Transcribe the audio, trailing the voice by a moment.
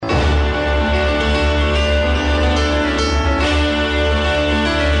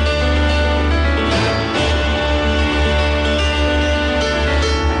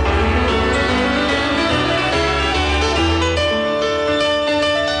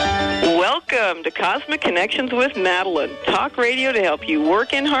Welcome to Cosmic Connections with Madeline, talk radio to help you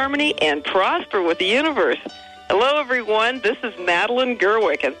work in harmony and prosper with the universe. Hello, everyone. This is Madeline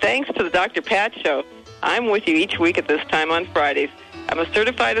Gerwick, and thanks to the Dr. Pat Show, I'm with you each week at this time on Fridays. I'm a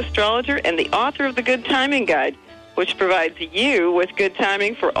certified astrologer and the author of the Good Timing Guide, which provides you with good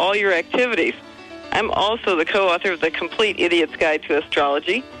timing for all your activities. I'm also the co-author of the Complete Idiot's Guide to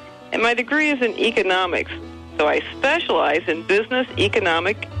Astrology, and my degree is in economics. So I specialize in business,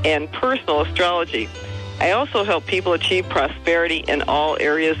 economic, and personal astrology. I also help people achieve prosperity in all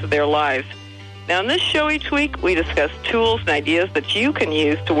areas of their lives. Now, in this show each week, we discuss tools and ideas that you can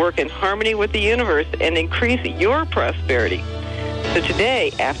use to work in harmony with the universe and increase your prosperity. So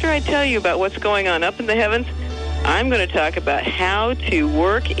today, after I tell you about what's going on up in the heavens, I'm going to talk about how to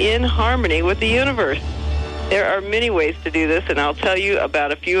work in harmony with the universe. There are many ways to do this, and I'll tell you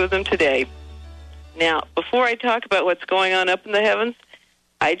about a few of them today. Now, before I talk about what's going on up in the heavens,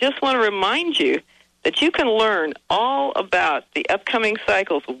 I just want to remind you that you can learn all about the upcoming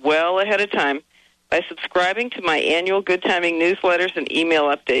cycles well ahead of time by subscribing to my annual Good Timing newsletters and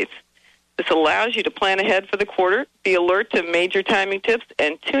email updates. This allows you to plan ahead for the quarter, be alert to major timing tips,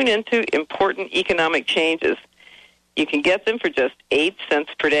 and tune into important economic changes. You can get them for just 8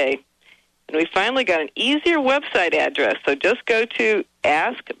 cents per day. And we finally got an easier website address, so just go to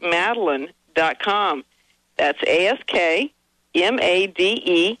askmadeline.com. That's AskMadeline,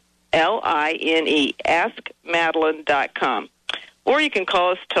 askmadeline.com. Or you can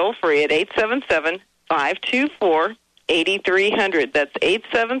call us toll-free at 877-524-8300. That's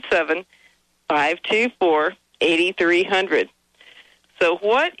 877-524-8300. So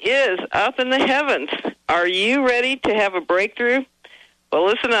what is up in the heavens? Are you ready to have a breakthrough? Well,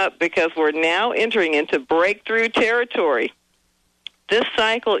 listen up, because we're now entering into breakthrough territory. This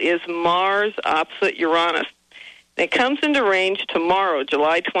cycle is Mars opposite Uranus. It comes into range tomorrow,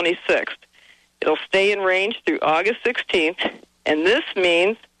 July 26th. It'll stay in range through August 16th, and this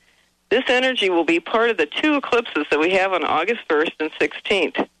means this energy will be part of the two eclipses that we have on August 1st and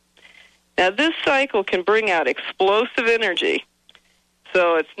 16th. Now, this cycle can bring out explosive energy,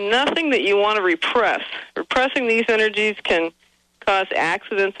 so it's nothing that you want to repress. Repressing these energies can cause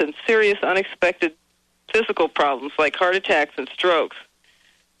accidents and serious unexpected physical problems like heart attacks and strokes.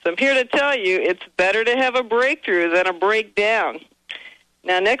 So I'm here to tell you it's better to have a breakthrough than a breakdown.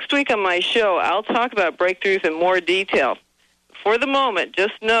 Now, next week on my show, I'll talk about breakthroughs in more detail. For the moment,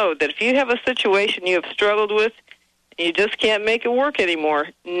 just know that if you have a situation you have struggled with and you just can't make it work anymore,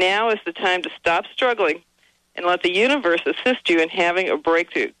 now is the time to stop struggling and let the universe assist you in having a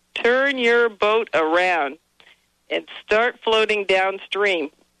breakthrough. Turn your boat around and start floating downstream.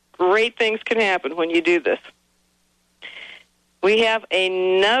 Great things can happen when you do this. We have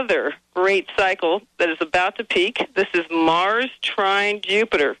another great cycle that is about to peak. This is Mars trine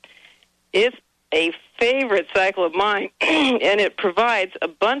Jupiter. It's a favorite cycle of mine, and it provides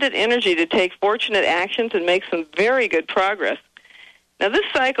abundant energy to take fortunate actions and make some very good progress. Now, this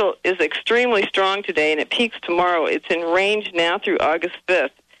cycle is extremely strong today, and it peaks tomorrow. It's in range now through August 5th.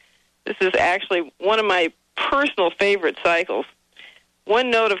 This is actually one of my personal favorite cycles.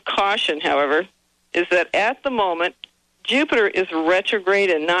 One note of caution, however, is that at the moment, Jupiter is retrograde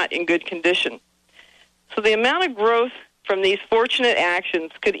and not in good condition. So the amount of growth from these fortunate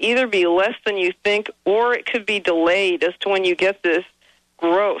actions could either be less than you think, or it could be delayed as to when you get this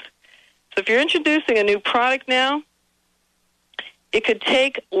growth. So if you're introducing a new product now, it could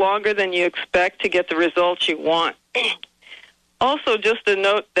take longer than you expect to get the results you want. Also, just a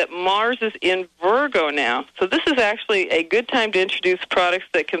note that Mars is in Virgo now. So this is actually a good time to introduce products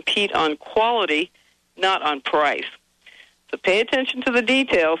that compete on quality, not on price. So pay attention to the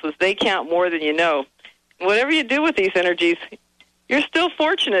details, as they count more than you know. Whatever you do with these energies, you're still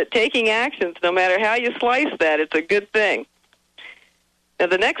fortunate taking actions. No matter how you slice that, it's a good thing. Now,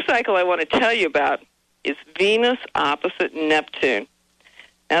 the next cycle I want to tell you about is Venus opposite Neptune.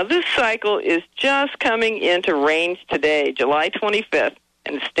 Now, this cycle is just coming into range today, July 25th,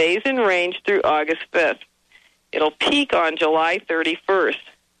 and stays in range through August 5th. It'll peak on July 31st.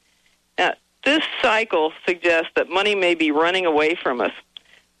 Now, this cycle suggests that money may be running away from us.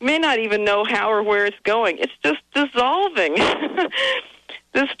 We may not even know how or where it's going. It's just dissolving.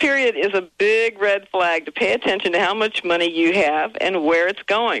 This period is a big red flag to pay attention to how much money you have and where it's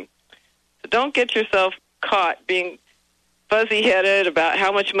going. So don't get yourself caught being fuzzy-headed about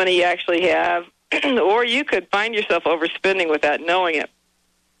how much money you actually have, or you could find yourself overspending without knowing it.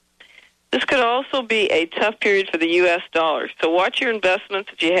 This could also be a tough period for the U.S. dollar. So watch your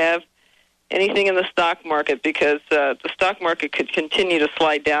investments if you have anything in the stock market, because the stock market could continue to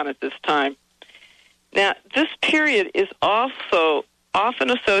slide down at this time. Now, this period is also often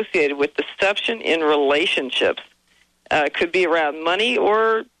associated with deception in relationships. It could be around money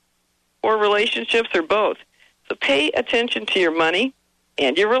or relationships or both. So pay attention to your money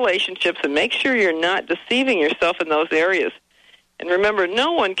and your relationships and make sure you're not deceiving yourself in those areas. And remember,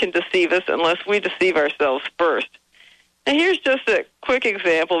 no one can deceive us unless we deceive ourselves first. Now, here's just a quick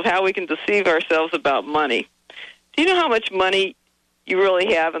example of how we can deceive ourselves about money. Do you know how much money you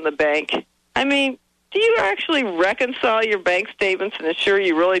really have in the bank? I mean, do you actually reconcile your bank statements and ensure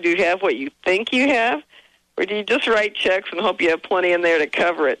you really do have what you think you have? Or do you just write checks and hope you have plenty in there to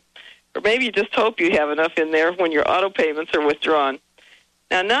cover it? Or maybe you just hope you have enough in there when your auto payments are withdrawn.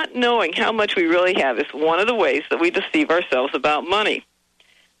 Now, not knowing how much we really have is one of the ways that we deceive ourselves about money.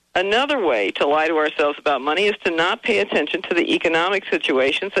 Another way to lie to ourselves about money is to not pay attention to the economic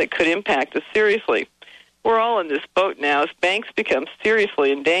situations that could impact us seriously. We're all in this boat now as banks become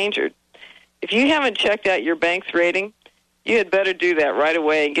seriously endangered. If you haven't checked out your bank's rating, you had better do that right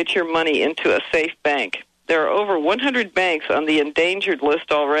away and get your money into a safe bank. There are over 100 banks on the endangered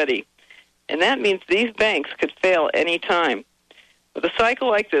list already, and that means these banks could fail any time. With a cycle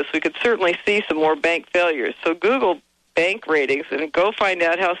like this, we could certainly see some more bank failures. So Google bank ratings and go find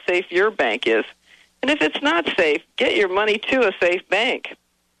out how safe your bank is. And if it's not safe, get your money to a safe bank.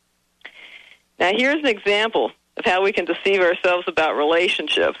 Now, here's an example of how we can deceive ourselves about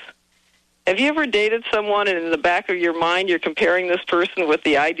relationships. Have you ever dated someone and in the back of your mind you're comparing this person with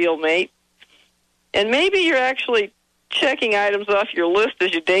the ideal mate? And maybe you're actually checking items off your list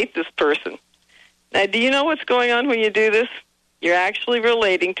as you date this person. Now, do you know what's going on when you do this? You're actually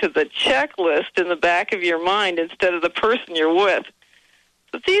relating to the checklist in the back of your mind instead of the person you're with.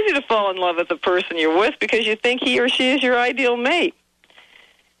 So it's easy to fall in love with the person you're with because you think he or she is your ideal mate.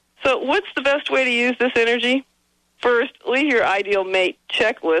 So what's the best way to use this energy? First, leave your ideal mate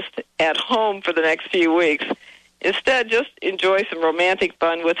checklist at home for the next few weeks. Instead, just enjoy some romantic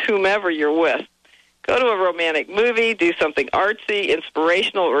fun with whomever you're with. Go to a romantic movie, do something artsy,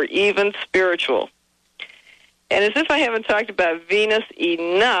 inspirational, or even spiritual. And as if I haven't talked about Venus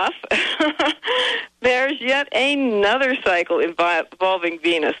enough, there's yet another cycle involving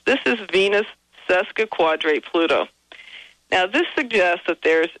Venus. This is Venus sesquiquadrate Pluto. Now, this suggests that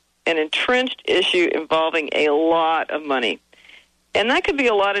there's an entrenched issue involving a lot of money. And that could be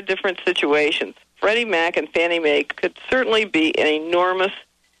a lot of different situations. Freddie Mac and Fannie Mae could certainly be an enormous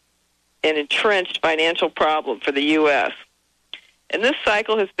and entrenched financial problem for the U.S. And this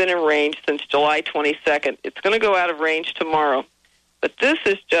cycle has been in range since July 22nd. It's going to go out of range tomorrow. But this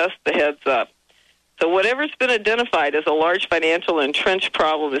is just the heads up. So whatever's been identified as a large financial entrenched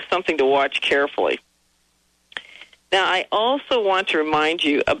problem is something to watch carefully. Now, I also want to remind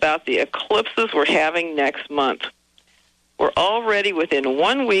you about the eclipses we're having next month. We're already within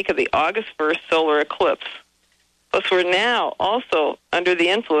 1 week of the August 1st solar eclipse. Plus, we're now also under the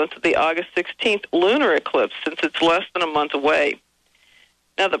influence of the August 16th lunar eclipse since it's less than a month away.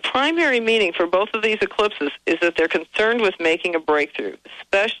 Now, the primary meaning for both of these eclipses is that they're concerned with making a breakthrough,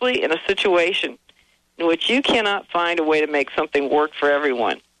 especially in a situation in which you cannot find a way to make something work for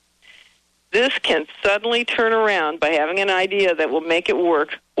everyone. This can suddenly turn around by having an idea that will make it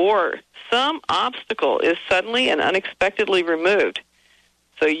work, or some obstacle is suddenly and unexpectedly removed.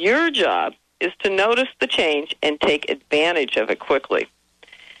 So your job is to notice the change and take advantage of it quickly.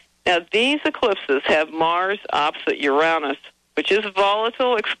 Now, these eclipses have Mars opposite Uranus, which is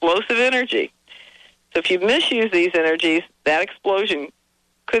volatile, explosive energy. So if you misuse these energies, that explosion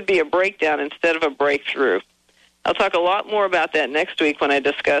could be a breakdown instead of a breakthrough. I'll talk a lot more about that next week when I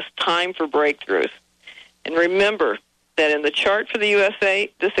discuss time for breakthroughs. And remember that in the chart for the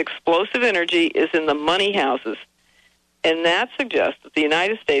USA, this explosive energy is in the money houses. And that suggests that the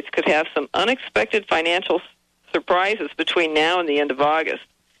United States could have some unexpected financial surprises between now and the end of August.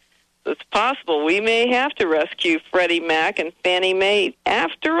 So it's possible we may have to rescue Freddie Mac and Fannie Mae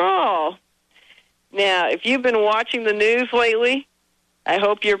after all. Now, if you've been watching the news lately, I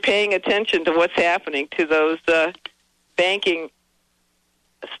hope you're paying attention to what's happening to those banking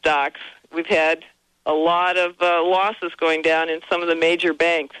stocks. We've had a lot of losses going down in some of the major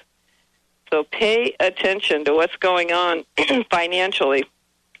banks. So pay attention to what's going on financially,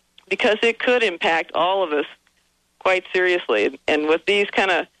 because it could impact all of us quite seriously. And with these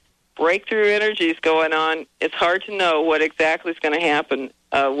kind of breakthrough energies going on, it's hard to know what exactly is going to happen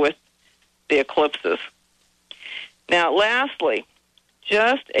with the eclipses. Now, lastly,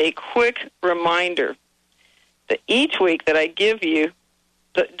 just a quick reminder that each week that I give you,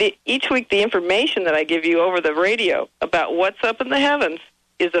 each week the information that I give you over the radio about what's up in the heavens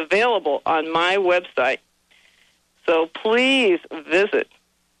is available on my website. So please visit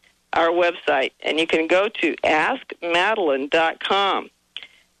our website, and you can go to askmadeline.com.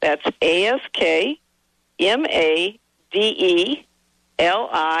 That's ASKMADELINE.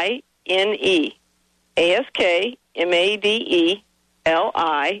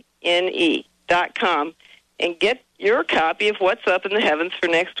 ASKMADELINE.com, and get your copy of What's Up in the Heavens for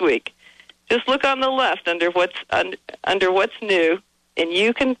next week. Just look on the left under What's New, and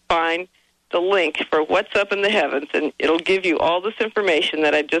you can find the link for What's Up in the Heavens, and it'll give you all this information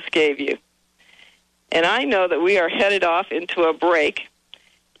that I just gave you. And I know that we are headed off into a break,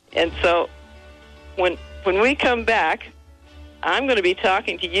 and so when we come back, I'm going to be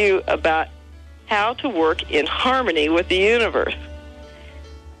talking to you about how to work in harmony with the universe.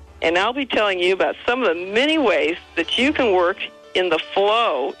 And I'll be telling you about some of the many ways that you can work in the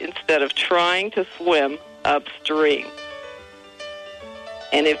flow instead of trying to swim upstream.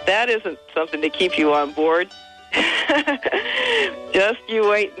 And if that isn't something to keep you on board, just you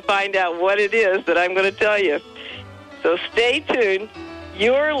wait and find out what it is that I'm going to tell you. So stay tuned.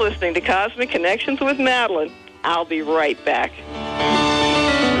 You're listening to Cosmic Connections with Madeline. I'll be right back.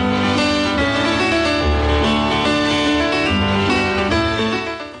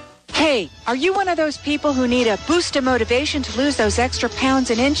 Hey, are you one of those people who need a boost of motivation to lose those extra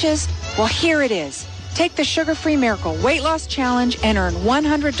pounds and inches? Well, here it is. Take the Sugar-Free Miracle Weight Loss Challenge and earn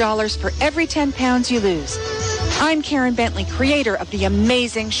 $100 for every 10 pounds you lose. I'm Karen Bentley, creator of the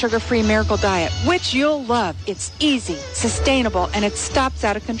amazing Sugar-Free Miracle Diet, which you'll love. It's easy, sustainable, and it stops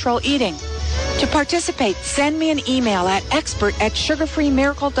out-of-control eating. To participate, send me an email at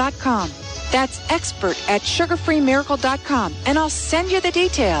expert@sugarfreemiracle.com. That's expert@sugarfreemiracle.com, and I'll send you the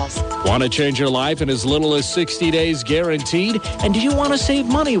details. Want to change your life in as little as 60 days guaranteed? And do you want to save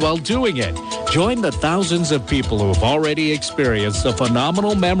money while doing it? Join the thousands of people who have already experienced the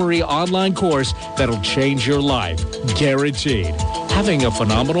phenomenal memory online course that'll change your life, guaranteed. Having a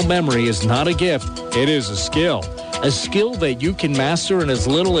phenomenal memory is not a gift, it is a skill. A skill that you can master in as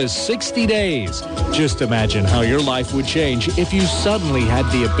little as 60 days. Just imagine how your life would change if you suddenly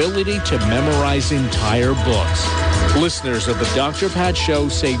had the ability to memorize entire books. Listeners of the Dr. Pat Show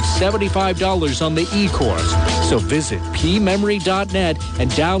save $75 on the e-course. So visit pmemory.net and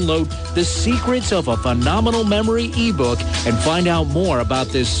download The Secrets of a Phenomenal Memory ebook and find out more about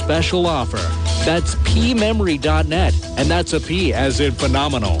this special offer. That's pmemory.net, and that's a P as in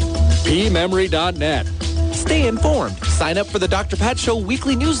phenomenal. pmemory.net. Stay informed. Sign up for the Dr. Pat Show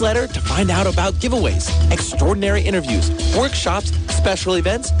weekly newsletter to find out about giveaways, extraordinary interviews, workshops, special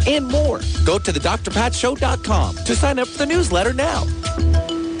events, and more. Go to thedrpatshow.com to sign up for the newsletter now.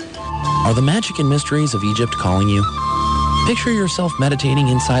 Are the magic and mysteries of Egypt calling you? Picture yourself meditating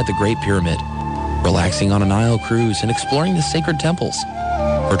inside the Great Pyramid, relaxing on a Nile cruise and exploring the sacred temples.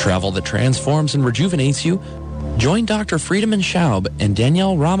 For travel that transforms and rejuvenates you, join Dr. Friedemann Schaub and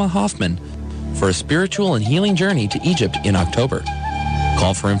Danielle Rama Hoffman for a spiritual and healing journey to Egypt in October.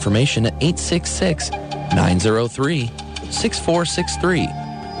 Call for information at 866-903-6463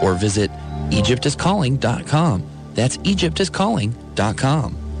 or visit EgyptIsCalling.com. That's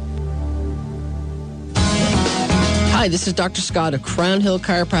EgyptIsCalling.com. Hi, this is Dr. Scott of Crown Hill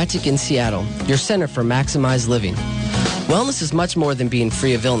Chiropractic in Seattle, your center for maximized living. Wellness is much more than being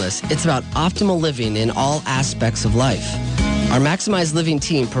free of illness. It's about optimal living in all aspects of life. Our Maximized Living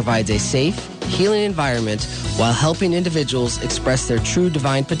team provides a safe, healing environment while helping individuals express their true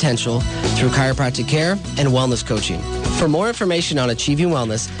divine potential through chiropractic care and wellness coaching. For more information on achieving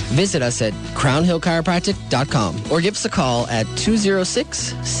wellness, visit us at crownhillchiropractic.com or give us a call at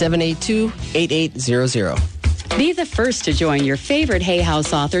 206-782-8800. Be the first to join your favorite Hay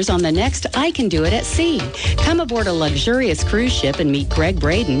House authors on the next I Can Do It at Sea. Come aboard a luxurious cruise ship and meet Greg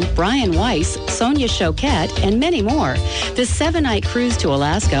Braden, Brian Weiss, Sonia Choquette, and many more. This 7-night cruise to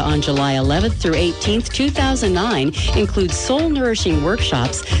Alaska on July 11th through 18th, 2009 includes soul-nourishing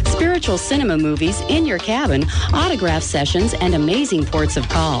workshops, spiritual cinema movies in your cabin, autograph sessions, and amazing ports of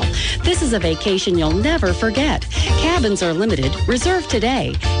call. This is a vacation you'll never forget. Cabins are limited. Reserve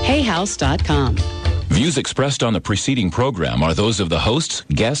today. hayhouse.com. Views expressed on the preceding program are those of the hosts,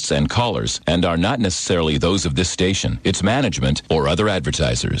 guests, and callers, and are not necessarily those of this station, its management, or other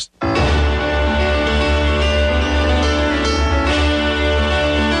advertisers.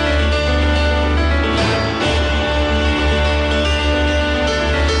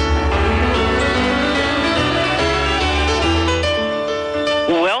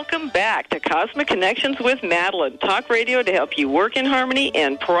 Welcome back to Cosmic Connections with Madeline, talk radio to help you work in harmony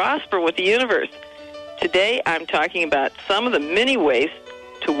and prosper with the universe. Today, I'm talking about some of the many ways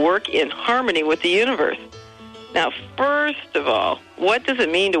to work in harmony with the universe. Now, first of all, what does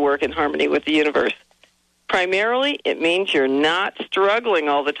it mean to work in harmony with the universe? Primarily, it means you're not struggling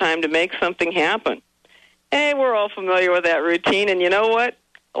all the time to make something happen. Hey, we're all familiar with that routine, and you know what?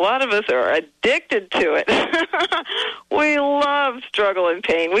 A lot of us are addicted to it. We love struggle and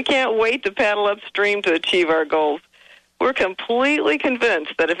pain. We can't wait to paddle upstream to achieve our goals. We're completely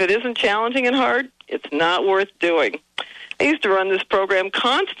convinced that if it isn't challenging and hard, it's not worth doing. I used to run this program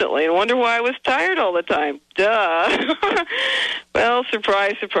constantly and wonder why I was tired all the time. Duh. Well,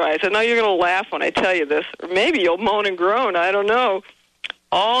 surprise, surprise. I know you're going to laugh when I tell you this, or maybe you'll moan and groan. I don't know.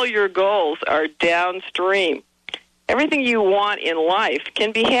 All your goals are downstream. Everything you want in life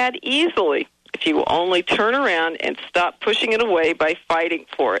can be had easily if you will only turn around and stop pushing it away by fighting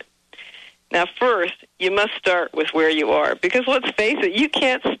for it. Now, first, you must start with where you are, because let's face it, you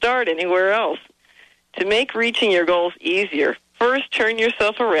can't start anywhere else. To make reaching your goals easier, first turn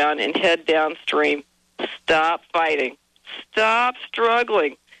yourself around and head downstream. Stop fighting. Stop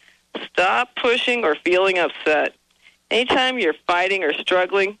struggling. Stop pushing or feeling upset. Anytime you're fighting or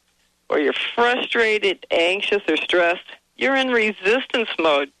struggling, or you're frustrated, anxious, or stressed, you're in resistance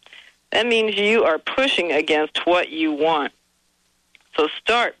mode. That means you are pushing against what you want. So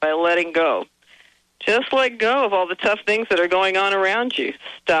start by letting go. Just let go of all the tough things that are going on around you.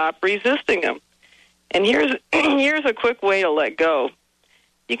 Stop resisting them. And here's a quick way to let go.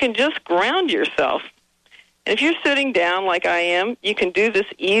 You can just ground yourself. And if you're sitting down like I am, you can do this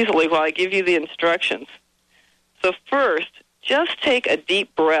easily while I give you the instructions. So first, just take a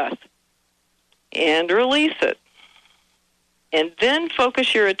deep breath and release it. And then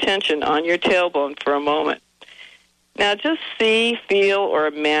focus your attention on your tailbone for a moment. Now just see, feel, or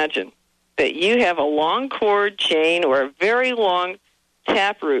imagine that you have a long cord, chain, or a very long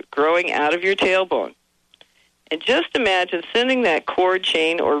taproot growing out of your tailbone. And just imagine sending that cord,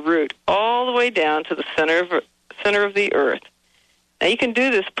 chain, or root all the way down to the center of the earth. Now you can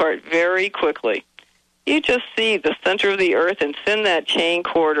do this part very quickly. You just see the center of the earth and send that chain,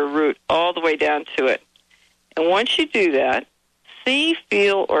 cord, or root all the way down to it. And once you do that, see,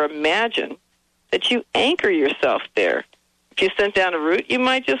 feel, or imagine that you anchor yourself there. If you sent down a root, you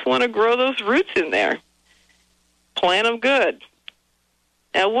might just want to grow those roots in there. Plant them good.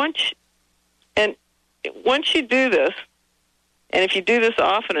 Now, once you do this, and if you do this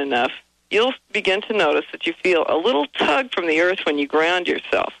often enough, you'll begin to notice that you feel a little tug from the earth when you ground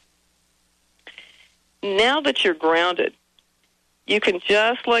yourself. Now that you're grounded, you can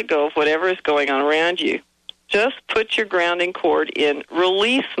just let go of whatever is going on around you. Just put your grounding cord in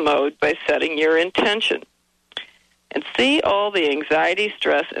release mode by setting your intention. And see all the anxiety,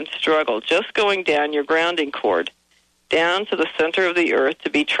 stress, and struggle just going down your grounding cord, down to the center of the earth to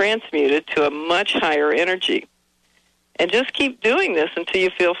be transmuted to a much higher energy. And just keep doing this until you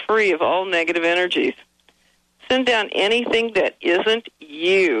feel free of all negative energies. Send down anything that isn't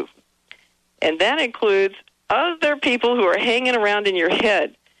you. And that includes other people who are hanging around in your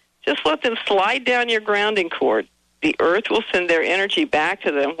head. Just let them slide down your grounding cord. The earth will send their energy back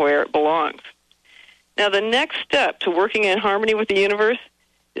to them where it belongs. Now, the next step to working in harmony with the universe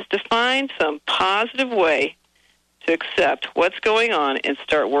is to find some positive way to accept what's going on and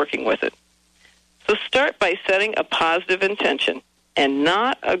start working with it. So start by setting a positive intention and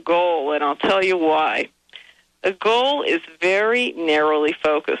not a goal, and I'll tell you why. A goal is very narrowly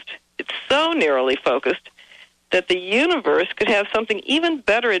focused. It's so narrowly focused that the universe could have something even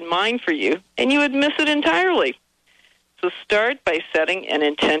better in mind for you, and you would miss it entirely. So start by setting an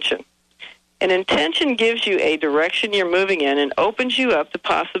intention. An intention gives you a direction you're moving in and opens you up to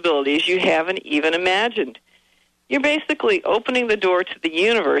possibilities you haven't even imagined. You're basically opening the door to the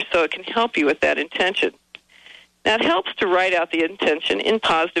universe so it can help you with that intention. Now, it helps to write out the intention in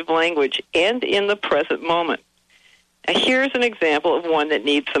positive language and in the present moment. Now, here's an example of one that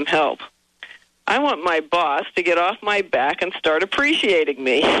needs some help. I want my boss to get off my back and start appreciating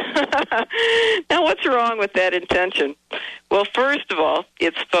me. Now, what's wrong with that intention? Well, first of all,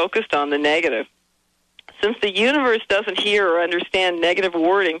 it's focused on the negative. Since the universe doesn't hear or understand negative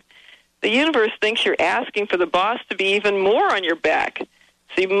wording, the universe thinks you're asking for the boss to be even more on your back.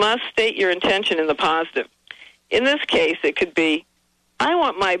 So you must state your intention in the positive. In this case, it could be, I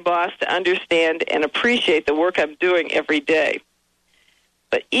want my boss to understand and appreciate the work I'm doing every day.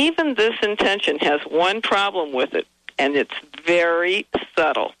 But even this intention has one problem with it, and it's very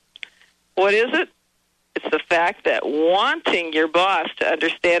subtle. What is it? It's the fact that wanting your boss to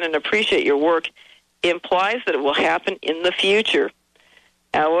understand and appreciate your work implies that it will happen in the future.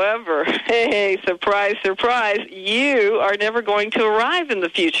 However, hey, surprise, surprise, you are never going to arrive in the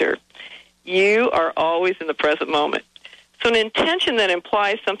future. You are always in the present moment. So an intention that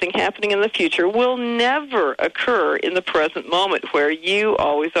implies something happening in the future will never occur in the present moment where you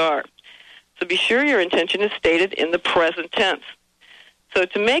always are. So be sure your intention is stated in the present tense. So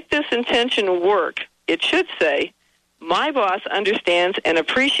to make this intention work, it should say, My boss understands and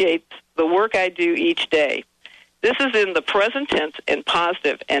appreciates the work I do each day. This is in the present tense and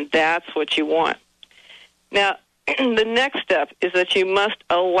positive, and that's what you want. Now, the next step is that you must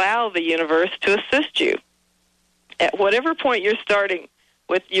allow the universe to assist you at whatever point you're starting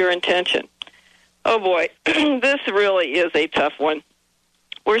with your intention. Oh, boy, this really is a tough one.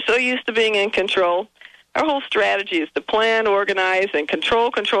 We're so used to being in control. Our whole strategy is to plan, organize, and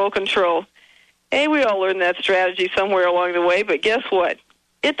control. Hey, we all learned that strategy somewhere along the way, but guess what?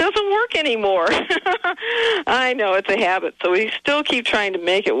 It doesn't work anymore. I know, it's a habit, so we still keep trying to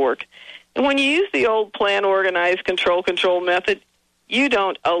make it work. And when you use the old plan, organize, control method, you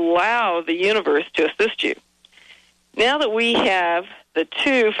don't allow the universe to assist you. Now that we have the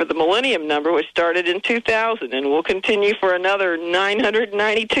 2 for the millennium number, which started in 2000 and will continue for another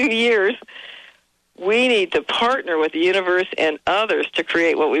 992 years, we need to partner with the universe and others to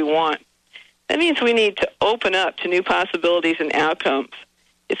create what we want. That means we need to open up to new possibilities and outcomes.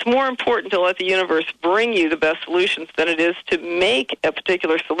 It's more important to let the universe bring you the best solutions than it is to make a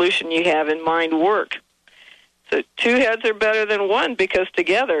particular solution you have in mind work. So 2 heads are better than 1 because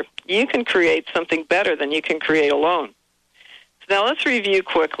together you can create something better than you can create alone. So now let's review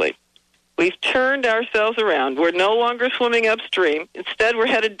quickly. We've turned ourselves around. We're no longer swimming upstream. Instead, we're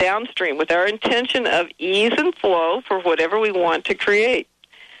headed downstream with our intention of ease and flow for whatever we want to create.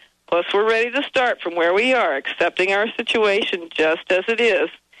 Plus, we're ready to start from where we are, accepting our situation just as it is,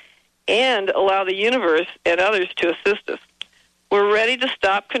 and allow the universe and others to assist us. We're ready to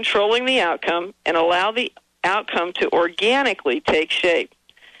stop controlling the outcome and allow the outcome to organically take shape.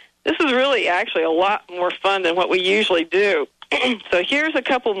 This is really actually a lot more fun than what we usually do. So here's a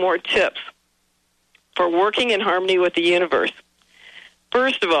couple more tips for working in harmony with the universe.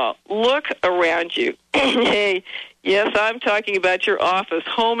 First of all, look around you. Hey, yes, I'm talking about your office,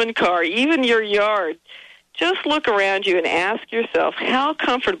 home and car, even your yard. Just look around you and ask yourself how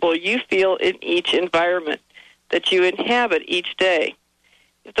comfortable you feel in each environment that you inhabit each day.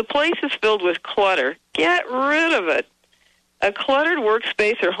 If the place is filled with clutter, get rid of it. A cluttered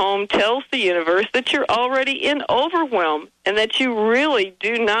workspace or home tells the universe that you're already in overwhelm and that you really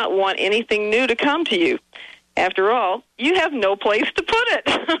do not want anything new to come to you. After all, you have no place to put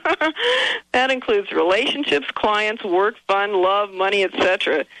it. That includes relationships, clients, work, fun, love, money,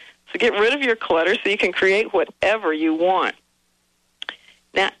 etc. So get rid of your clutter so you can create whatever you want.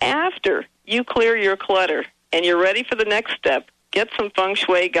 Now, after you clear your clutter and you're ready for the next step, get some feng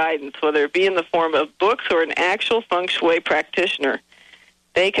shui guidance, whether it be in the form of books or an actual feng shui practitioner.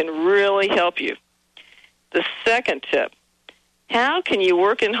 They can really help you. The second tip, how can you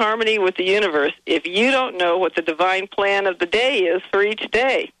work in harmony with the universe if you don't know what the divine plan of the day is for each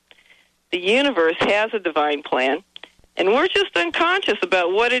day? The universe has a divine plan, and we're just unconscious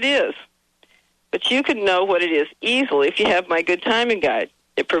about what it is. But you can know what it is easily if you have my Good Timing Guide.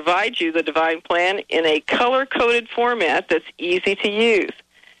 It provides you the divine plan in a color-coded format that's easy to use.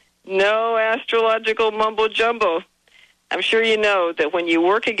 No astrological mumbo-jumbo. I'm sure you know that when you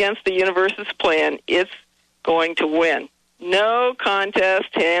work against the universe's plan, it's going to win. No contest,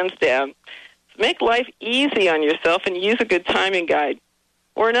 hands down. So make life easy on yourself and use a Good Timing Guide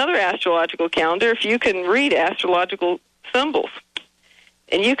or another astrological calendar if you can read astrological symbols.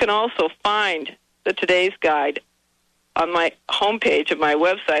 And you can also find the Today's Guide on my homepage of my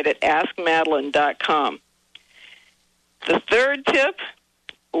website at askmadeline.com. The third tip,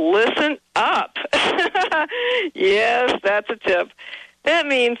 listen up. Yes, that's a tip. That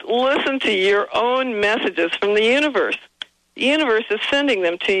means listen to your own messages from the universe. The universe is sending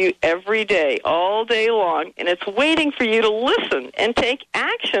them to you every day, all day long, and it's waiting for you to listen and take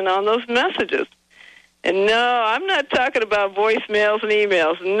action on those messages. And no, I'm not talking about voicemails and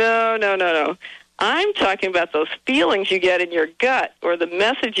emails. No. I'm talking about those feelings you get in your gut or the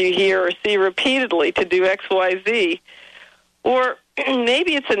message you hear or see repeatedly to do X, Y, Z. Or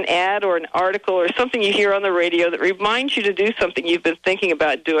maybe it's an ad or an article or something you hear on the radio that reminds you to do something you've been thinking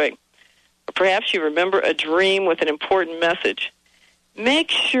about doing. Or perhaps you remember a dream with an important message.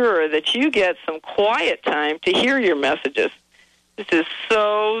 Make sure that you get some quiet time to hear your messages. This is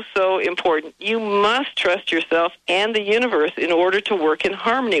so important. You must trust yourself and the universe in order to work in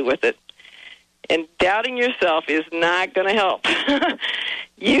harmony with it. And doubting yourself is not going to help.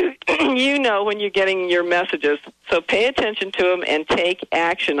 You know when you're getting your messages, so pay attention to them and take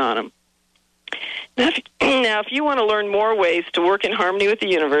action on them. Now, if you want to learn more ways to work in harmony with the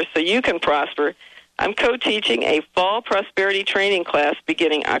universe so you can prosper, I'm co-teaching a fall prosperity training class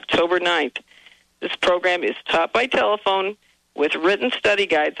beginning October 9th. This program is taught by telephone with written study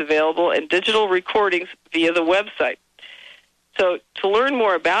guides available and digital recordings via the website. So to learn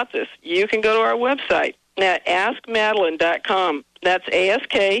more about this, you can go to our website at AskMadeline.com. That's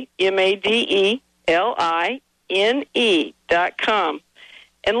AskMadeline.com.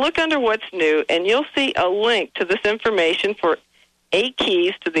 And look under What's New, and you'll see a link to this information for 8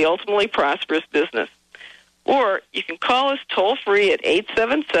 keys to the ultimately prosperous business. Or you can call us toll-free at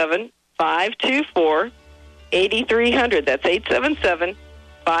 877-524-8300. That's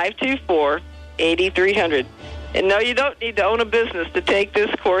 877-524-8300. And no, you don't need to own a business to take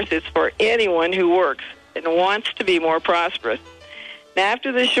this course. It's for anyone who works and wants to be more prosperous. Now,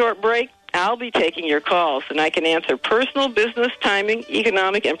 after this short break, I'll be taking your calls, and I can answer personal, business, timing,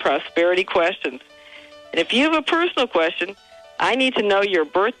 economic, and prosperity questions. And if you have a personal question, I need to know your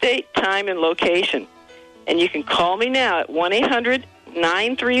birth date, time, and location. And you can call me now at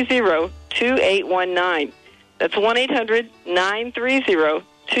 1-800-930-2819. That's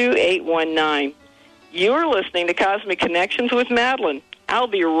 1-800-930-2819. You're listening to Cosmic Connections with Madeline. I'll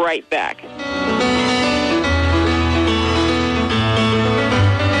be right back.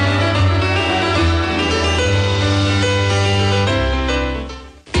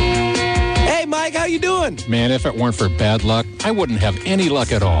 Mike, how you doing? Man, if it weren't for bad luck, I wouldn't have any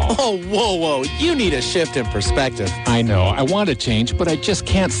luck at all. Oh, whoa. You need a shift in perspective. I know. I want to change, but I just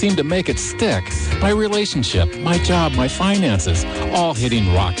can't seem to make it stick. My relationship, my job, my finances, all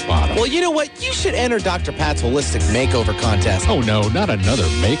hitting rock bottom. Well, you know what? You should enter Dr. Pat's Holistic Makeover Contest. Oh, no, not another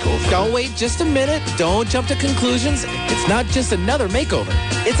makeover. Don't wait just a minute. Don't jump to conclusions. It's not just another makeover.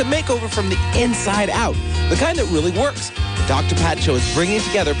 It's a makeover from the inside out, the kind that really works. The Dr. Pat Show is bringing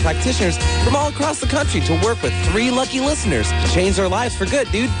together practitioners from all across the country to work with 3 lucky listeners to change their lives for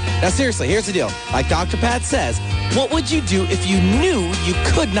good, dude. Now, seriously, here's the deal. Like Dr. Pat says, what would you do if you knew you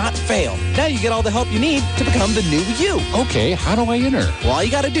could not fail? Now you get all the help you need to become the new you. Okay, how do I enter? Well, all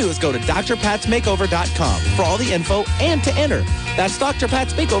you got to do is go to drpatsmakeover.com for all the info and to enter. That's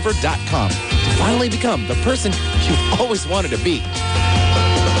drpatsmakeover.com to finally become the person you've always wanted to be.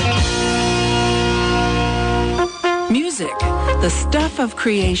 Music, the stuff of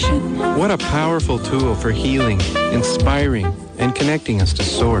creation. What a powerful tool for healing, inspiring, and connecting us to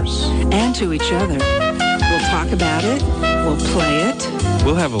Source. And to each other. We'll talk about it. We'll play it.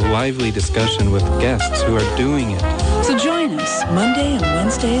 We'll have a lively discussion with guests who are doing it. So join us Monday and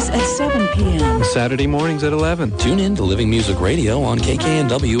Wednesdays at 7 p.m. Saturday mornings at 11. Tune in to Living Music Radio on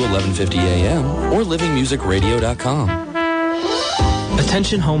KKNW 1150 AM or livingmusicradio.com.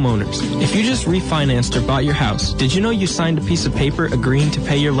 Attention homeowners. If you just refinanced or bought your house, did you know you signed a piece of paper agreeing to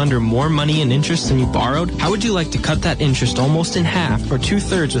pay your lender more money in interest than you borrowed? How would you like to cut that interest almost in half or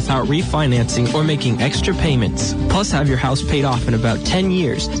 2/3 without refinancing or making extra payments? Plus have your house paid off in about 10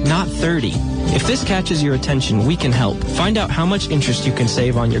 years, not 30. If this catches your attention, we can help. Find out how much interest you can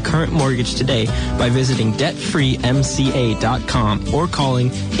save on your current mortgage today by visiting debtfreemca.com or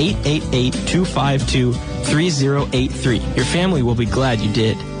calling 888-252-3083. Your family will be glad you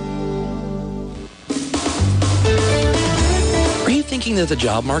did. Are you thinking that the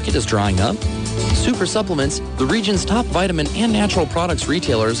job market is drying up? Super Supplements, the region's top vitamin and natural products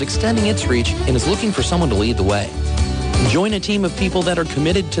retailer, is extending its reach and is looking for someone to lead the way. Join a team of people that are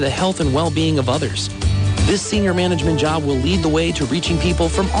committed to the health and well-being of others. This senior management job will lead the way to reaching people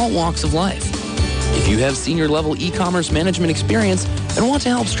from all walks of life. If you have senior-level e-commerce management experience and want to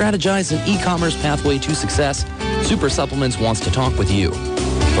help strategize an e-commerce pathway to success, Super Supplements wants to talk with you.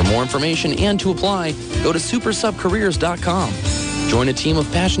 For more information and to apply, go to supersubcareers.com. Join a team of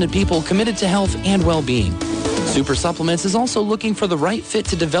passionate people committed to health and well-being. Super Supplements is also looking for the right fit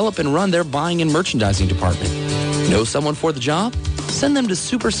to develop and run their buying and merchandising department. Know someone for the job? Send them to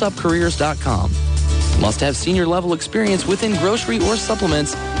supersubcareers.com. Must have senior level experience within grocery or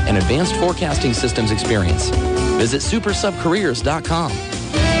supplements and advanced forecasting systems experience. Visit supersubcareers.com.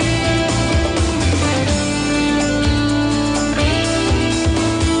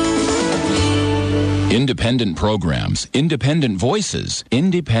 Independent programs, independent voices,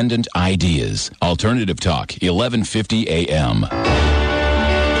 independent ideas. Alternative Talk, 1150 AM.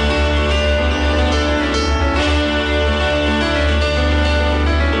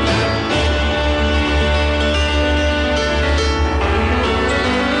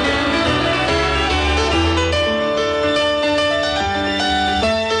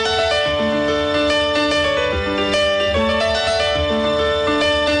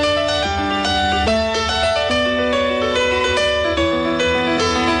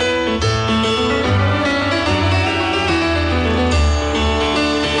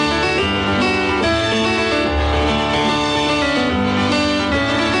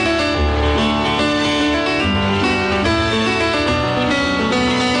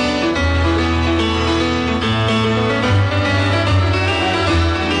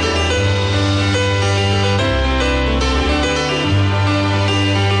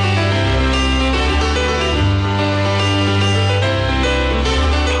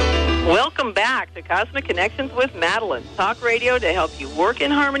 back to Cosmic Connections with Madeline, talk radio to help you work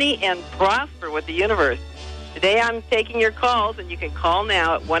in harmony and prosper with the universe. Today I'm taking your calls, and you can call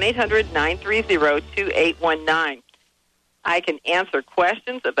now at 1-800-930-2819. I can answer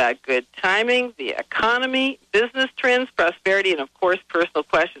questions about good timing, the economy, business trends, prosperity, and, of course, personal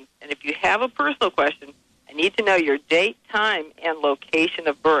questions. And if you have a personal question, I need to know your date, time, and location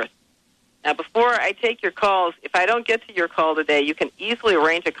of birth. Now, before I take your calls, if I don't get to your call today, you can easily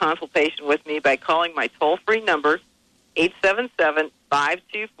arrange a consultation with me by calling my toll-free number,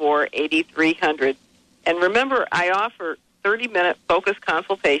 877-524-8300. And remember, I offer 30-minute focused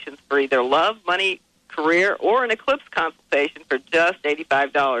consultations for either love, money, career, or an eclipse consultation for just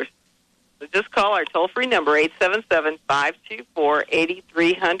 $85. So just call our toll-free number,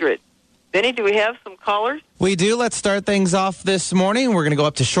 877-524-8300. Benny, do we have some callers? We do. Let's start things off this morning. We're going to go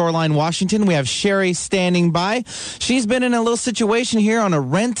up to Shoreline, Washington. We have Sherry standing by. She's been in a little situation here on a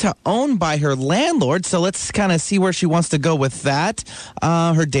rent-to-own by her landlord, so let's kind of see where she wants to go with that.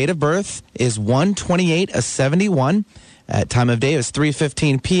 Her date of birth is 1/28/71. At time of day is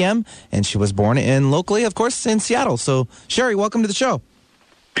 3:15 p.m., and she was born locally, of course, in Seattle. So, Sherry, welcome to the show.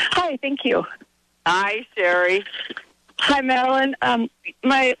 Hi, thank you. Hi, Sherry. Hi, Madeline.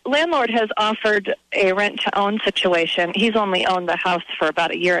 My landlord has offered a rent-to-own situation. He's only owned the house for about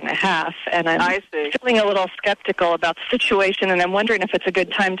a year and a half, and I'm feeling a little skeptical about the situation, and I'm wondering if it's a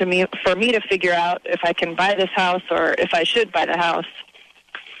good time for me to figure out if I can buy this house or if I should buy the house.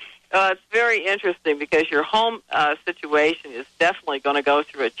 It's very interesting because your home situation is definitely going to go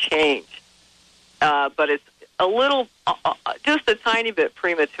through a change, but it's a little, just a tiny bit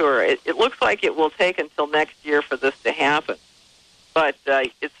premature. It looks like it will take until next year for this to happen, but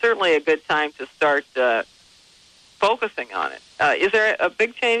it's certainly a good time to start focusing on it. Is there a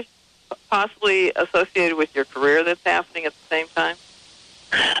big change possibly associated with your career that's happening at the same time?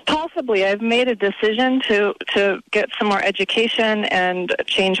 Possibly. I've made a decision to get some more education and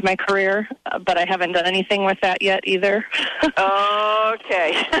change my career, but I haven't done anything with that yet either.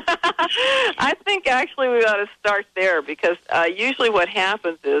 Okay. I think actually we ought to start there because usually what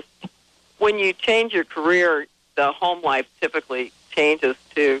happens is when you change your career, the home life typically changes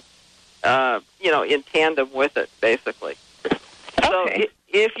to, in tandem with it, basically. Okay. So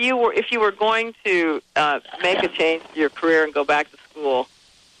if you were going to make a change to your career and go back to school,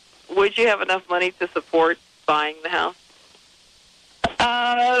 would you have enough money to support buying the house?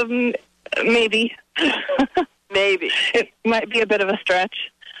 Maybe. Maybe. It might be a bit of a stretch.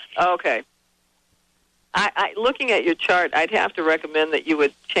 Okay. I looking at your chart, I'd have to recommend that you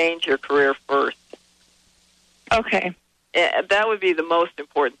would change your career first. Okay. That would be the most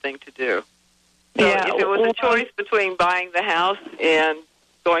important thing to do. So if it was a choice between buying the house and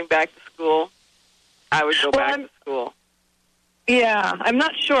going back to school, I would go back to school. Yeah, I'm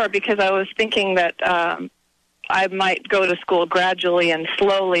not sure because I was thinking that I might go to school gradually and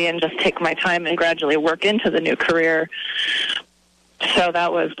slowly and just take my time and gradually work into the new career. So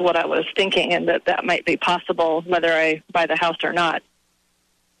that was what I was thinking, and that might be possible whether I buy the house or not.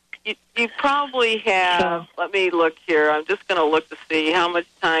 You probably have, let me look here. I'm just going to look to see how much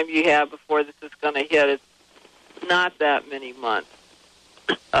time you have before this is going to hit. It's not that many months.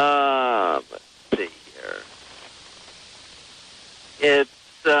 Let's see here. It's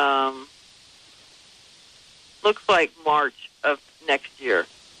looks like March of next year.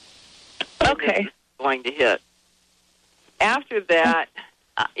 Okay. Going to hit. After that,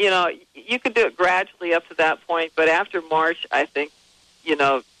 you could do it gradually up to that point, but after March, I think,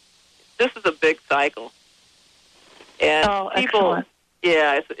 this is a big cycle. And people, excellent.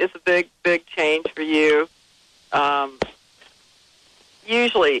 It's a big change for you.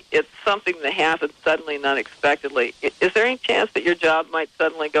 Usually it's something that happens suddenly and unexpectedly. Is there any chance that your job might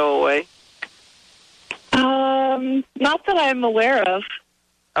suddenly go away? Not that I'm aware of.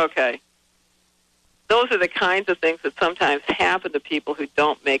 Okay. Those are the kinds of things that sometimes happen to people who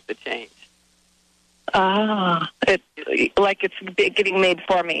don't make the change. It's getting made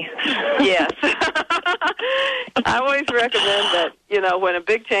for me. Yes. I always recommend that, when a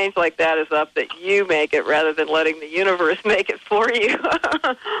big change like that is up, that you make it rather than letting the universe make it for you.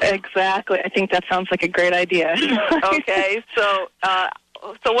 Exactly. I think that sounds like a great idea. Okay. So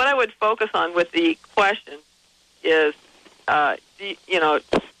what I would focus on with the question is, how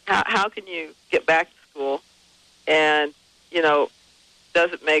can you get back to school? And,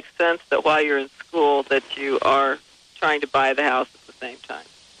 does it make sense that while you're in school that you are trying to buy the house at the same time?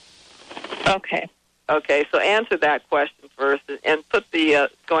 Okay. Okay, so answer that question first and put the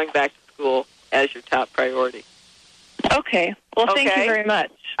going back to school as your top priority. Okay. Well, thank you very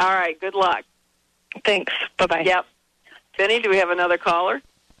much. All right, good luck. Thanks. Bye-bye. Yep. Benny, do we have another caller?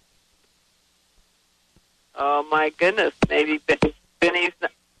 Oh, my goodness. Maybe Benny's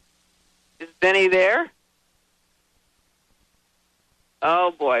not. Is Benny there?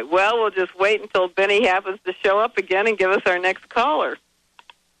 Oh, boy. Well, we'll just wait until Benny happens to show up again and give us our next caller.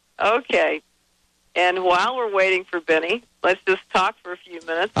 Okay. And while we're waiting for Benny, let's just talk for a few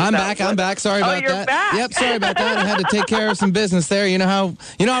minutes. I'm back. Sorry about that. You're back. Yep, sorry about that. I had to take care of some business there. You know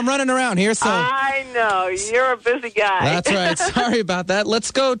I'm running around here, so. I know. You're a busy guy. That's right. Sorry about that.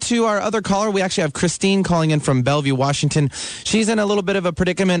 Let's go to our other caller. We actually have Christine calling in from Bellevue, Washington. She's in a little bit of a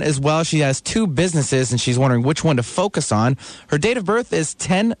predicament as well. She has two businesses, and she's wondering which one to focus on. Her date of birth is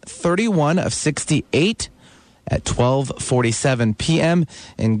 10/31 of 68. At 12:47 p.m.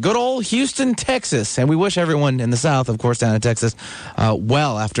 in good old Houston, Texas. And we wish everyone in the South, of course, down in Texas,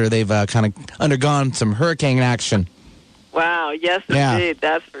 well after they've kind of undergone some hurricane action. Wow, yes, indeed.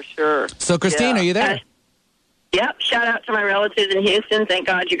 That's for sure. So, Christine, are you there? Yep. Shout out to my relatives in Houston. Thank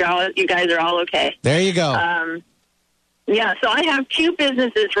God you guys are all okay. There you go. So I have two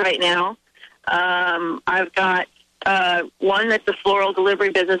businesses right now. I've got one that's a floral delivery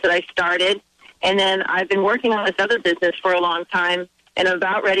business that I started. And then I've been working on this other business for a long time, and I'm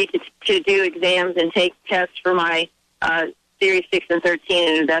about ready to do exams and take tests for my Series 6 and 13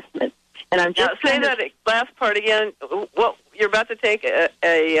 in investment. And I'm just say that last part again. What you're about to take a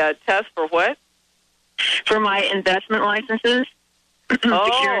test for what? For my investment licenses.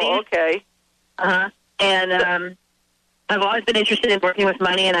 Oh, okay. And I've always been interested in working with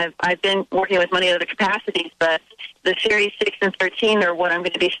money, and I've been working with money in other capacities, but the Series 6 and 13 are what I'm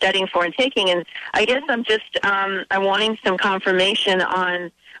going to be studying for and taking, and I guess I'm just I'm wanting some confirmation on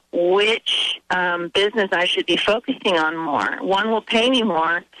which business I should be focusing on more. One will pay me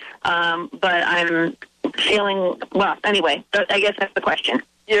more, but I'm feeling, well, anyway, I guess that's the question.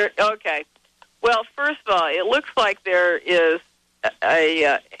 Okay. Well, first of all, it looks like there is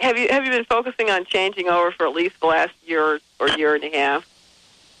have you been focusing on changing over for at least the last year or year and a half?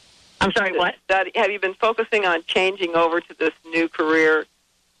 I'm sorry, what? Have you been focusing on changing over to this new career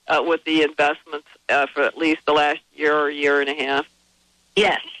with the investments for at least the last year or year and a half?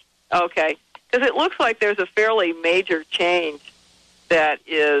 Yes. Okay. Because it looks like there's a fairly major change that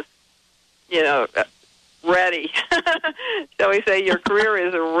is, ready. Shall we say your career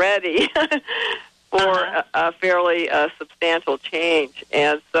is ready for a fairly substantial change.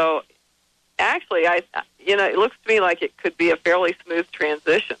 And so, actually, it looks to me like it could be a fairly smooth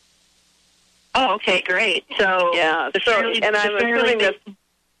transition. Oh, okay, great. So, yeah. I'm assuming that.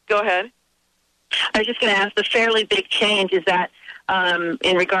 Go ahead. I was just going to ask, the fairly big change, is that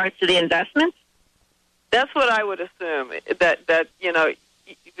in regards to the investments? That's what I would assume. That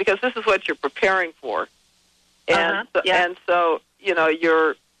because this is what you're preparing for, and so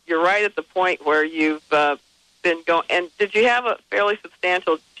you're right at the point where you've been going. And did you have a fairly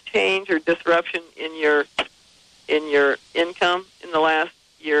substantial change or disruption in your income in the last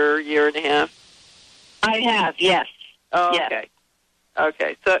year and a half? I have, yes. Oh, yes. Okay.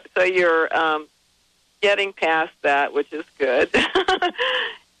 Okay. So you're getting past that, which is good.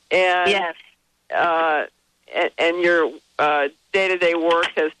 And yes. And your day-to-day work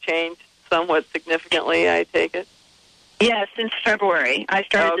has changed somewhat significantly, I take it? Yes, since February. I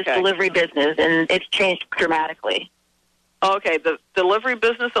started this delivery business, and it's changed dramatically. Okay, the delivery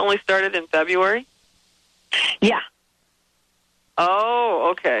business only started in February? Yeah. Oh,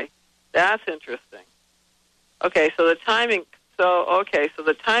 okay. That's interesting. Okay, so the timing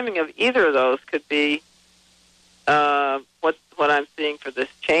of either of those could be what I'm seeing for this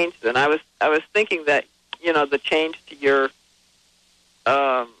change. Then I was thinking that the change to your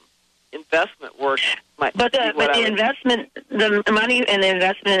investment work might. But the investment, the money and the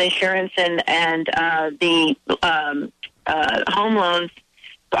investment and insurance and the home loans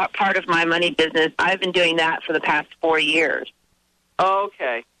are part of my money business. I've been doing that for the past 4 years.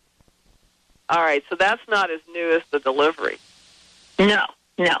 Okay. All right, so that's not as new as the delivery. No.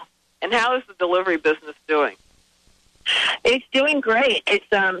 And how is the delivery business doing? It's doing great. It's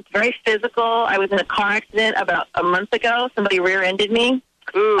very physical. I was in a car accident about a month ago. Somebody rear-ended me.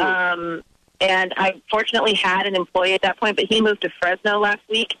 Ooh. And I fortunately had an employee at that point, but he moved to Fresno last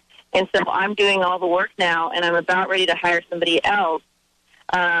week, and so I'm doing all the work now, and I'm about ready to hire somebody else.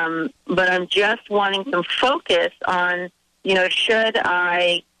 But I'm just wanting some focus on, should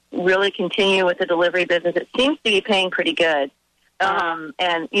I really continue with the delivery business? It seems to be paying pretty good. And,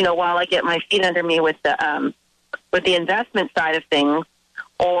 while I get my feet under me with the investment side of things,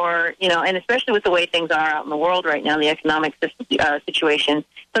 or, and especially with the way things are out in the world right now, the economic situation.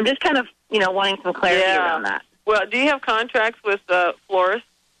 So I'm just kind of, wanting some clarity around that. Well, do you have contracts with florists?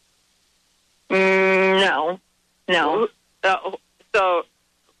 No. So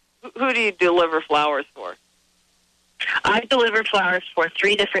who do you deliver flowers for? I deliver flowers for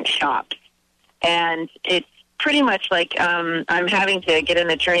 3 different shops, and it's pretty much like I'm having to get an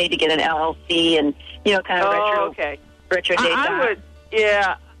attorney to get an LLC and, kind of retro date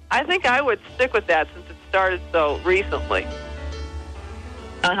that. I think I would stick with that since it started so recently.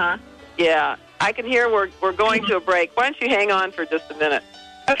 Uh-huh. Yeah, I can hear we're going to a break. Why don't you hang on for just a minute?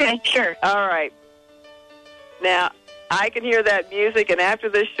 Okay, sure. All right. Now, I can hear that music, and after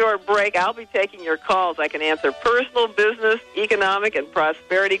this short break, I'll be taking your calls. I can answer personal, business, economic, and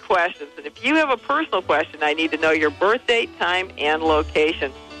prosperity questions. And if you have a personal question, I need to know your birth date, time, and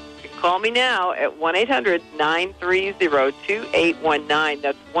location. You can call me now at 1-800-930-2819.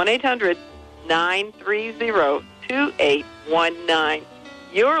 That's 1-800-930-2819.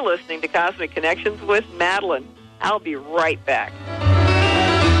 You're listening to Cosmic Connections with Madeline. I'll be right back.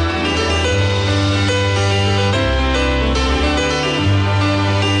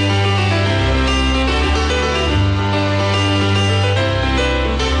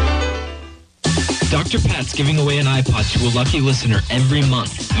 Dr. Pat's giving away an iPod to a lucky listener every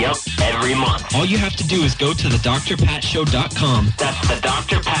month. Yep, every month. All you have to do is go to thedrpatshow.com. That's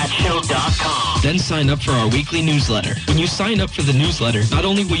thedrpatshow.com. Then sign up for our weekly newsletter. When you sign up for the newsletter, not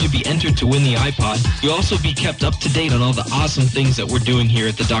only will you be entered to win the iPod, you'll also be kept up to date on all the awesome things that we're doing here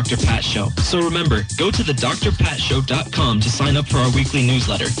at the Dr. Pat Show. So remember, go to thedrpatshow.com to sign up for our weekly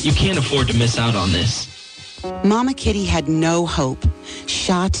newsletter. You can't afford to miss out on this. Mama Kitty had no hope,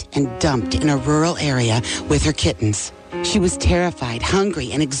 shot and dumped in a rural area with her kittens. She was terrified,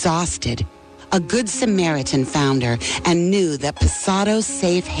 hungry, and exhausted. A good Samaritan found her and knew that Pasato's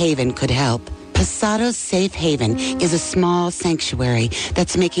Safe Haven could help. Pasato's Safe Haven is a small sanctuary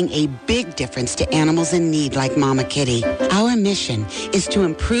that's making a big difference to animals in need like Mama Kitty. Our mission is to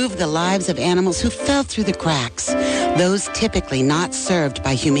improve the lives of animals who fell through the cracks, those typically not served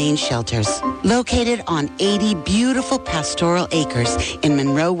by humane shelters. Located on 80 beautiful pastoral acres in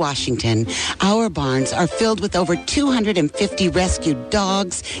Monroe, Washington, our barns are filled with over 250 rescued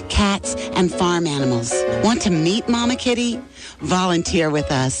dogs, cats, and farm animals. Want to meet Mama Kitty? Volunteer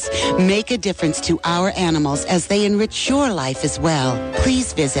with us. Make a difference to our animals as they enrich your life as well.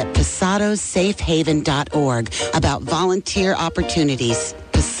 Please visit PasatoSafeHaven.org about volunteer opportunities.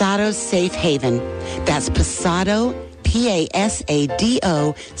 Pasato's Safe Haven. That's Pasato,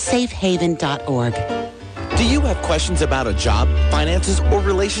 P-A-S-A-D-O, safehaven.org. Do you have questions about a job, finances, or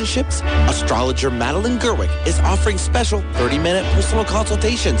relationships? Astrologer Madeline Gerwick is offering special 30-minute personal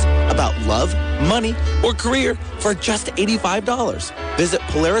consultations about love, money, or career for just $85. Visit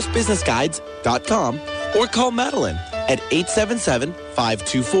PolarisBusinessGuides.com or call Madeline at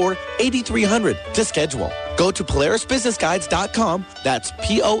 877-524-8300 to schedule. Go to PolarisBusinessGuides.com. That's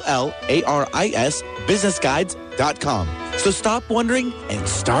P-O-L-A-R-I-S BusinessGuides.com. So stop wondering and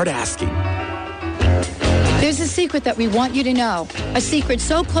start asking. There's a secret that we want you to know. A secret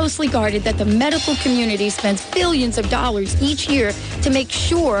so closely guarded that the medical community spends billions of dollars each year to make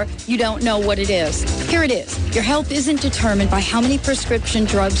sure you don't know what it is. Here it is. Your health isn't determined by how many prescription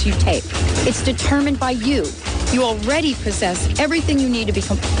drugs you take. It's determined by you. You already possess everything you need to be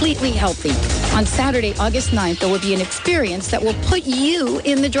completely healthy. On Saturday, August 9th, there will be an experience that will put you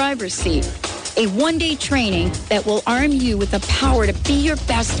in the driver's seat. A one-day training that will arm you with the power to be your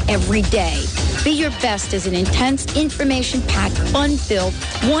best every day. Be Your Best is an intense, information-packed, fun-filled,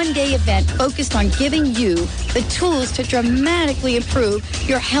 one-day event focused on giving you the tools to dramatically improve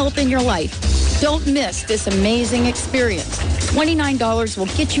your health and your life. Don't miss this amazing experience. $29 will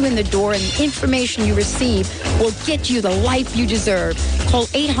get you in the door, and the information you receive will get you the life you deserve. Call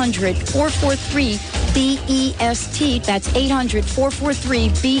 800-443-BEST. That's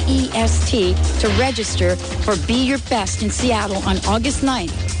 800-443-BEST to register for Be Your Best in Seattle on August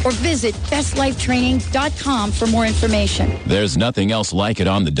 9th. Or visit bestlifetraining.com for more information. There's nothing else like it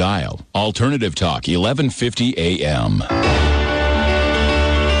on the dial. Alternative Talk, 1150 AM.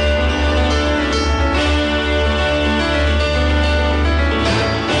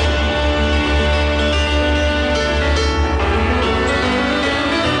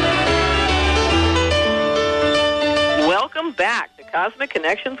 Welcome back to Cosmic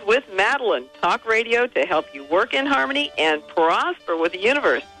Connections with Madeline, talk radio to help you work in harmony and prosper with the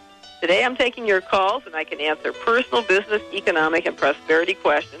universe. Today I'm taking your calls, and I can answer personal, business, economic, and prosperity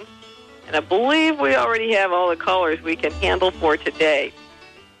questions. And I believe we already have all the callers we can handle for today.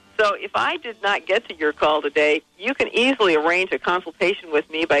 So if I did not get to your call today, you can easily arrange a consultation with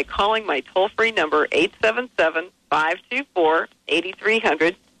me by calling my toll-free number,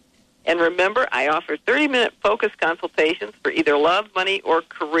 877-524-8300. And remember, I offer 30-minute focus consultations for either love, money, or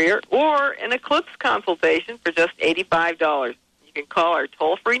career, or an eclipse consultation for just $85. You can call our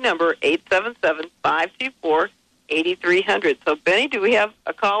toll-free number, 877-524-8300. 8300. So, Benny, do we have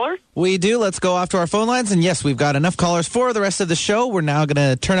a caller? We do. Let's go off to our phone lines. And yes, we've got enough callers for the rest of the show. We're now going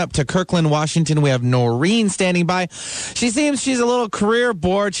to turn up to Kirkland, Washington. We have Noreen standing by. She seems she's a little career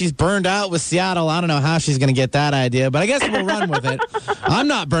bored. She's burned out with Seattle. I don't know how she's going to get that idea, but I guess we'll run with it. I'm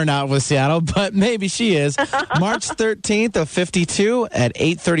not burned out with Seattle, but maybe she is. March 13th of 52 at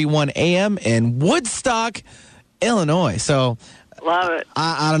 8:31 a.m. in Woodstock, Illinois. So love it.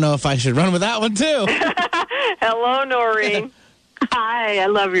 I don't know if I should run with that one, too. Hello, Noreen. Hi, I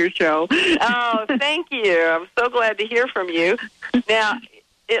love your show. Oh, thank you. I'm so glad to hear from you. Now,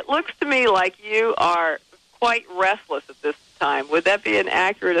 it looks to me like you are quite restless at this time. Would that be an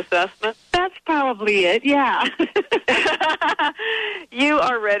accurate assessment? That's probably it, yeah. You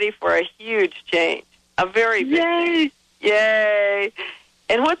are ready for a huge change. A very big change. Yay.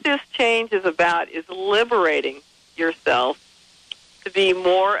 And what this change is about is liberating yourself to be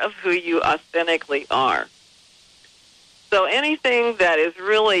more of who you authentically are. So anything that is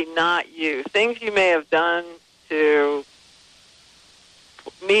really not you, things you may have done to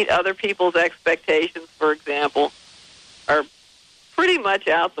meet other people's expectations, for example, are pretty much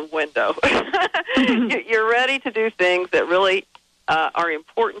out the window. You're ready to do things that really are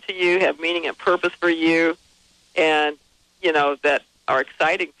important to you, have meaning and purpose for you, and, that are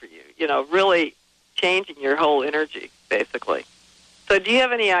exciting for you, really changing your whole energy, basically. So do you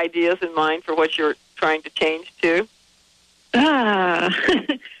have any ideas in mind for what you're trying to change to?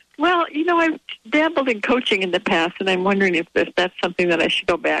 Well, I've dabbled in coaching in the past, and I'm wondering if that's something that I should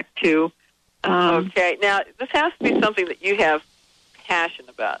go back to. Okay. Now, this has to be something that you have passion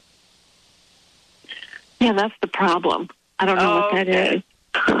about. Yeah, that's the problem. I don't know what that is.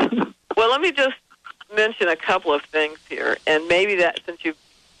 Well, let me just mention a couple of things here, and maybe that since you've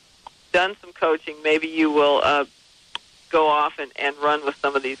done some coaching, maybe you will go off and run with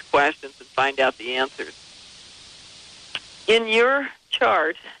some of these questions and find out the answers. In your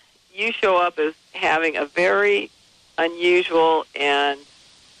chart, you show up as having a very unusual and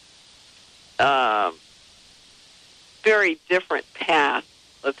very different path,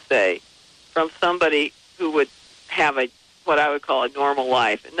 let's say, from somebody who would have what I would call a normal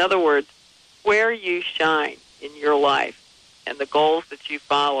life. In other words, where you shine in your life and the goals that you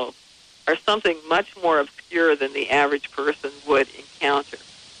follow are something much more obscure than the average person would encounter.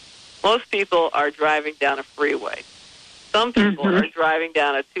 Most people are driving down a freeway. Some people are driving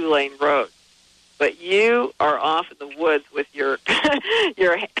down a 2-lane road. But you are off in the woods with your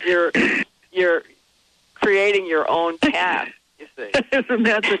creating your own path, you see. Isn't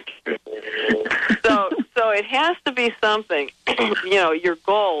that the truth? So it has to be something, your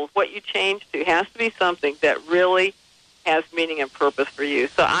goals, what you change to, has to be something that really has meaning and purpose for you.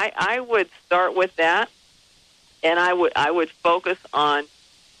 So I would start with that, and I would focus on,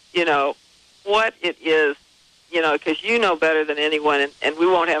 what it is, because you know better than anyone, and we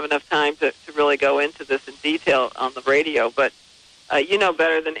won't have enough time to really go into this in detail on the radio, but you know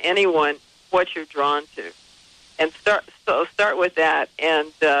better than anyone what you're drawn to. And start with that,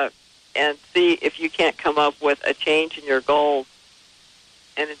 and see if you can't come up with a change in your goals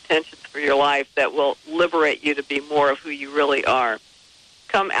and intentions for your life that will liberate you to be more of who you really are.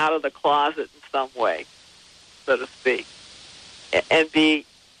 Come out of the closet in some way, so to speak, and be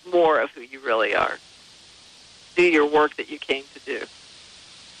more of who you really are. Do your work that you came to do.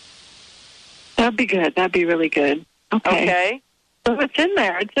 That'd be good. That'd be really good. Okay. So it's in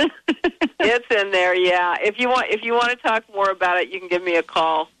there. It's in there, yeah. If you want to talk more about it, you can give me a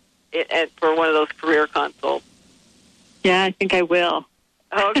call for one of those career consults. Yeah, I think I will.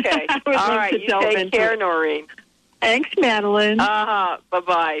 Okay. All right. You take care, Noreen. Thanks, Madeline.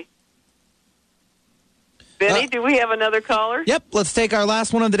 Bye-bye. Benny, do we have another caller? Yep, let's take our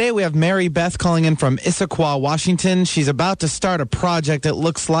last one of the day. We have Mary Beth calling in from Issaquah, Washington. She's about to start a project, it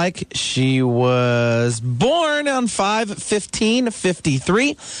looks like. She was born on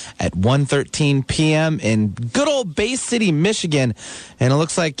 5/15/53 at 1:13 p.m. in good old Bay City, Michigan. And it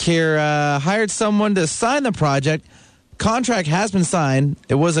looks like here hired someone to sign the project. Contract has been signed.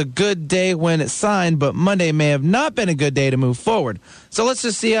 It was a good day when it signed, but Monday may have not been a good day to move forward. So let's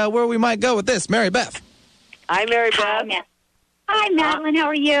just see where we might go with this. Mary Beth. Hi, Mary Beth. Hi, Madeline. How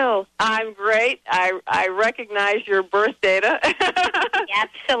are you? I'm great. I recognize your birth data.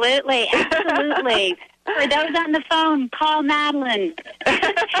 Absolutely. For those on the phone, call Madeline.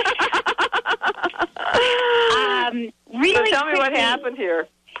 Really so tell me quickly, what happened here.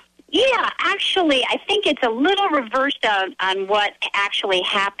 Yeah, actually, I think it's a little reversed on what actually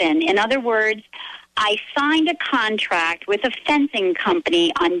happened. In other words, I signed a contract with a fencing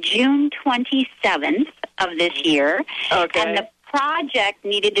company on June 27th of this year. Okay. And the project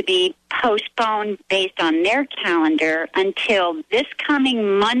needed to be postponed based on their calendar until this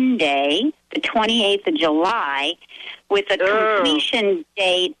coming Monday, the 28th of July, with a completion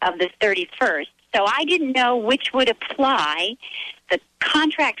date of the 31st. So I didn't know which would apply. The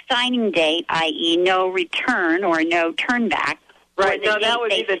contract signing date, i.e. no return or no turn back. Right, no, that would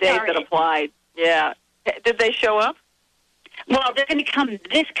be the date that applied. Yeah. Did they show up? Well, they're going to come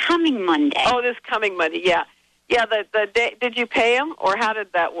this coming Monday. Oh, this coming Monday, yeah. Yeah, the day, did you pay them, or how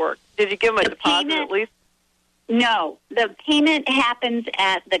did that work? Did you give them a deposit at least? No, the payment happens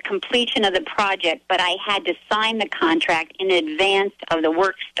at the completion of the project, but I had to sign the contract in advance of the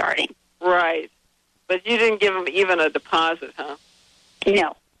work starting. Right. But you didn't give them even a deposit, huh?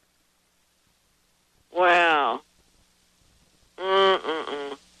 No. Wow.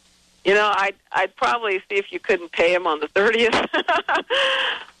 Mm-mm-mm. You know, I'd probably see if you couldn't pay them on the 30th.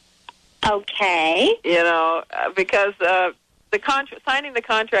 Okay. You know, because signing the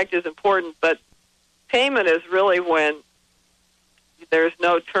contract is important, but payment is really when there's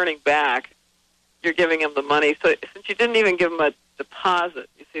no turning back. You're giving them the money. So since you didn't even give them a deposit,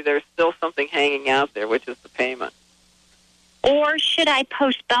 you see, there's still something hanging out there, which is the payment. Or should I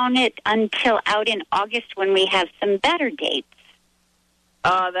postpone it until out in August when we have some better dates?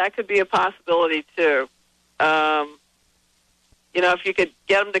 That could be a possibility, too. You know, if you could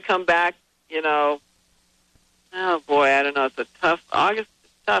get them to come back, you know, oh, boy, I don't know. It's a tough, August is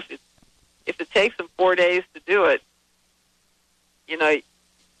tough. If it takes them 4 days to do it, you know,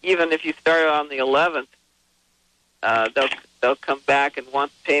 even if you start on the 11th, they'll come back and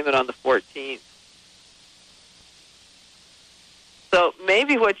want the payment on the 14th. So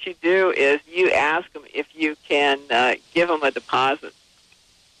maybe what you do is you ask them if you can give them a deposit.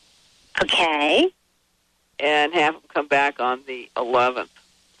 Okay. And have them come back on the 11th.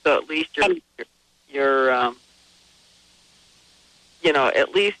 So at least your you know,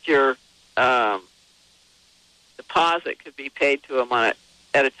 at least your deposit could be paid to them at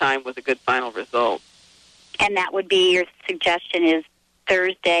a time with a good final result. And that would be your suggestion is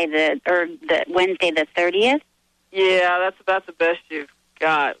Thursday the Wednesday the 30th? Yeah, that's about the best you've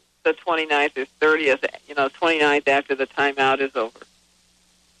got. The 29th or 30th, you know, 29th after the timeout is over.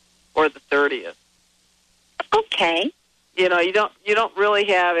 Or the 30th. Okay. You know, you don't really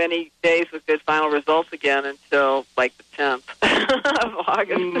have any days with good final results again until like the 10th of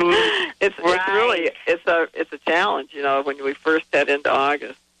August. Mm-hmm. It's really it's a challenge, you know, when we first head into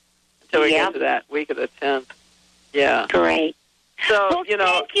August until we get to that week of the 10th. Yeah. Great. So, well, you know,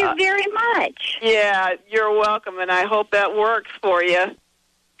 thank you very much. Yeah, you're welcome, and I hope that works for you.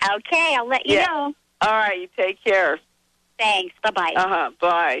 Okay, I'll let you know. All right, you take care. Thanks. Bye-bye.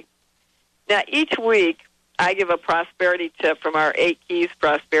 Bye. Now, each week, I give a prosperity tip from our 8 Keys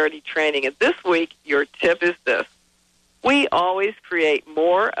Prosperity Training, and this week, your tip is this. We always create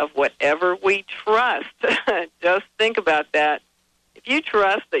more of whatever we trust. Just think about that. If you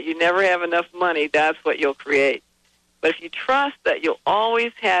trust that you never have enough money, that's what you'll create. But if you trust that you'll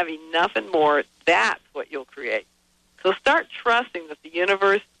always have enough and more, that's what you'll create. So start trusting that the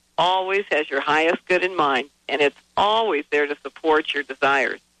universe always has your highest good in mind, and it's always there to support your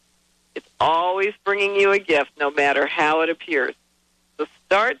desires. It's always bringing you a gift, no matter how it appears. So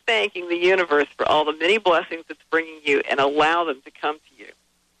start thanking the universe for all the many blessings it's bringing you and allow them to come to you.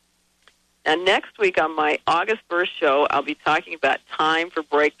 Now, next week on my August 1st show, I'll be talking about time for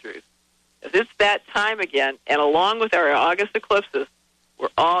breakthroughs. As it's that time again, and along with our August eclipses,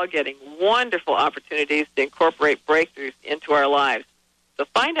 we're all getting wonderful opportunities to incorporate breakthroughs into our lives. So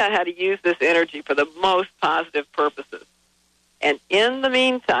find out how to use this energy for the most positive purposes. And in the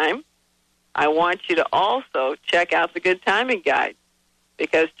meantime, I want you to also check out the Good Timing Guide,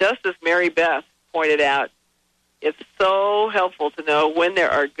 because just as Mary Beth pointed out, it's so helpful to know when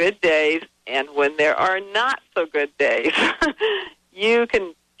there are good days and when there are not so good days. You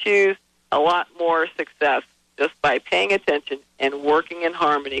can choose a lot more success just by paying attention and working in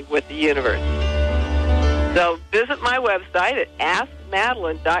harmony with the universe. So visit my website at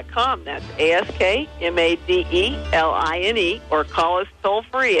AskMadeline.com. That's AskMadeline, or call us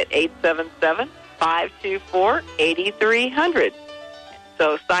toll-free at 877-524-8300.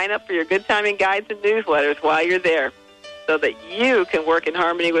 So sign up for your Good Timing Guides and newsletters while you're there so that you can work in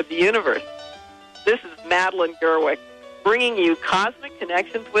harmony with the universe. This is Madeline Gerwick, bringing you Cosmic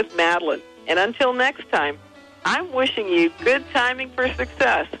Connections with Madeline. And until next time, I'm wishing you good timing for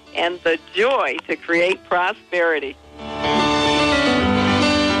success and the joy to create prosperity.